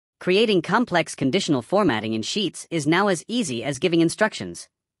Creating complex conditional formatting in Sheets is now as easy as giving instructions.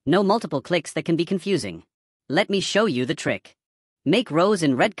 No multiple clicks that can be confusing. Let me show you the trick. Make rows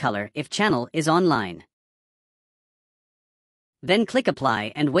in red color if channel is online. Then click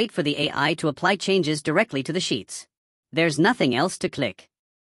Apply and wait for the AI to apply changes directly to the sheets. There's nothing else to click.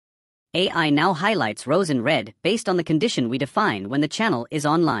 AI now highlights rows in red based on the condition we define when the channel is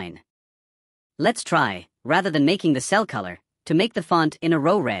online. Let's try, rather than making the cell color, to make the font in a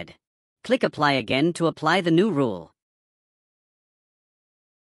row red. Click Apply again to apply the new rule.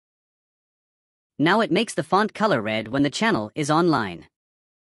 Now it makes the font color red when the channel is online.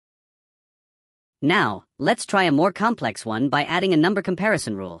 Now, let's try a more complex one by adding a number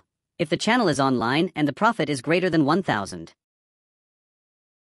comparison rule. If the channel is online and the profit is greater than 1,000.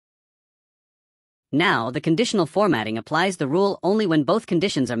 Now, the conditional formatting applies the rule only when both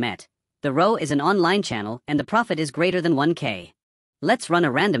conditions are met. The row is an online channel and the profit is greater than 1K. Let's run a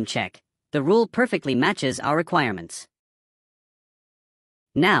random check. The rule perfectly matches our requirements.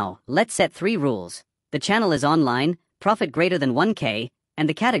 Now, let's set 3 rules. The channel is online, profit greater than 1K, and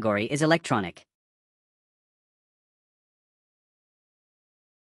the category is electronic.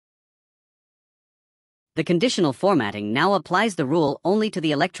 The conditional formatting now applies the rule only to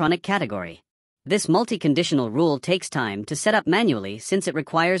the electronic category. This multi-conditional rule takes time to set up manually since it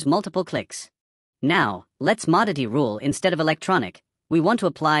requires multiple clicks. Now, let's modify rule instead of electronic. We want to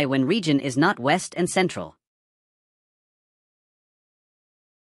apply when region is not West and Central.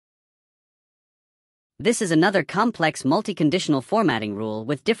 This is another complex multi-conditional formatting rule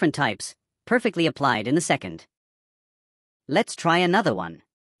with different types, perfectly applied in the second. Let's try another one.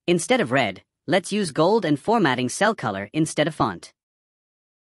 Instead of red, let's use gold and formatting cell color instead of font.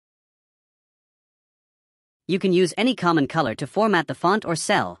 You can use any common color to format the font or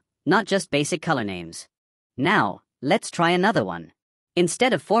cell, not just basic color names. Now, let's try another one.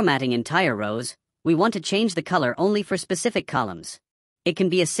 Instead of formatting entire rows, we want to change the color only for specific columns. It can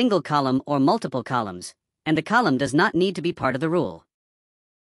be a single column or multiple columns, and the column does not need to be part of the rule.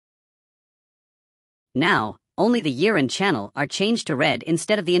 Now, only the year and channel are changed to red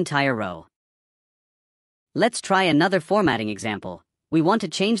instead of the entire row. Let's try another formatting example. We want to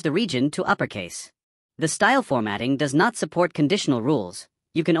change the region to uppercase. The style formatting does not support conditional rules.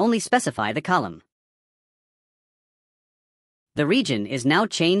 You can only specify the column. The region is now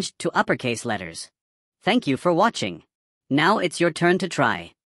changed to uppercase letters. Thank you for watching. Now it's your turn to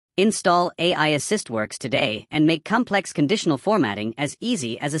try. Install AI Assist Works today and make complex conditional formatting as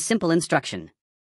easy as a simple instruction.